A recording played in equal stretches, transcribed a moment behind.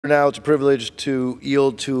Now it's a privilege to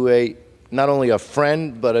yield to not only a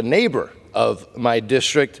friend, but a neighbor of my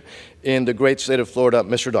district in the great state of Florida,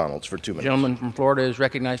 Mr. Donalds, for 2 minutes. The gentleman from Florida is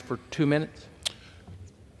recognized for 2 minutes.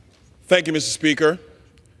 Thank you, Mr. Speaker.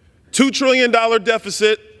 $2 trillion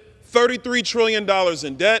deficit, $33 trillion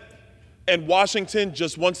in debt, and Washington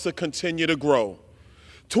just wants to continue to grow.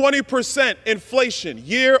 20% inflation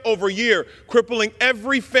year over year, crippling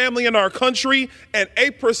every family in our country, and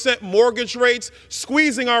 8% mortgage rates,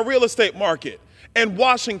 squeezing our real estate market. And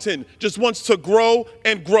Washington just wants to grow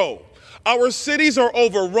and grow. Our cities are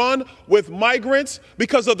overrun with migrants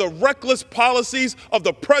because of the reckless policies of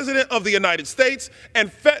the President of the United States, and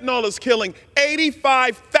fentanyl is killing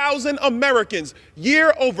 85,000 Americans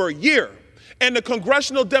year over year. And the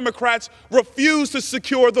congressional Democrats refuse to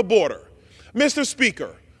secure the border. Mr.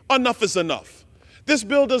 Speaker, enough is enough. This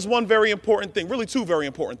bill does one very important thing, really two very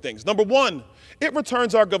important things. Number one, it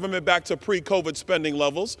returns our government back to pre-COVID spending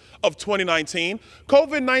levels of 2019.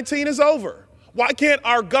 COVID-19 is over. Why can't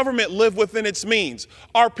our government live within its means?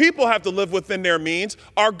 Our people have to live within their means.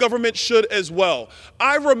 Our government should as well.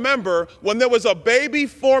 I remember when there was a baby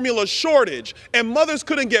formula shortage and mothers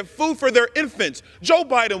couldn't get food for their infants. Joe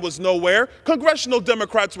Biden was nowhere. Congressional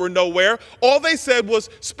Democrats were nowhere. All they said was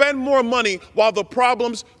spend more money while the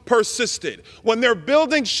problems persisted. When they're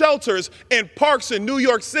building shelters and parks in New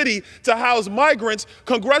York City to house migrants,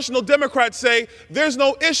 congressional Democrats say there's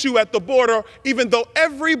no issue at the border, even though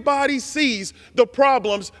everybody sees the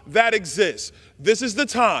problems that exist. This is the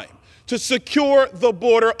time to secure the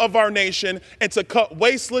border of our nation and to cut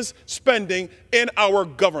wasteless spending in our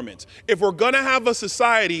government. If we're going to have a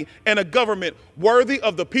society and a government worthy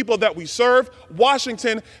of the people that we serve,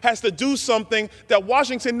 Washington has to do something that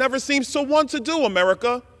Washington never seems to want to do,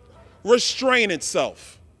 America: restrain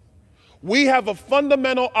itself. We have a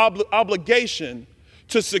fundamental obligation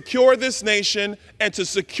to secure this nation and to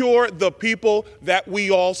secure the people that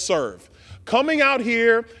we all serve. Coming out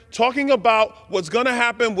here talking about what's going to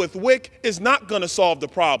happen with WIC is not going to solve the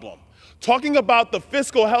problem. Talking about the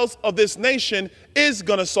fiscal health of this nation is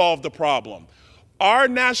going to solve the problem. Our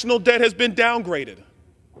national debt has been downgraded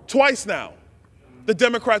twice now. The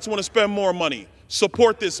Democrats want to spend more money.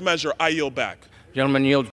 Support this measure. I yield back. Gentleman yields.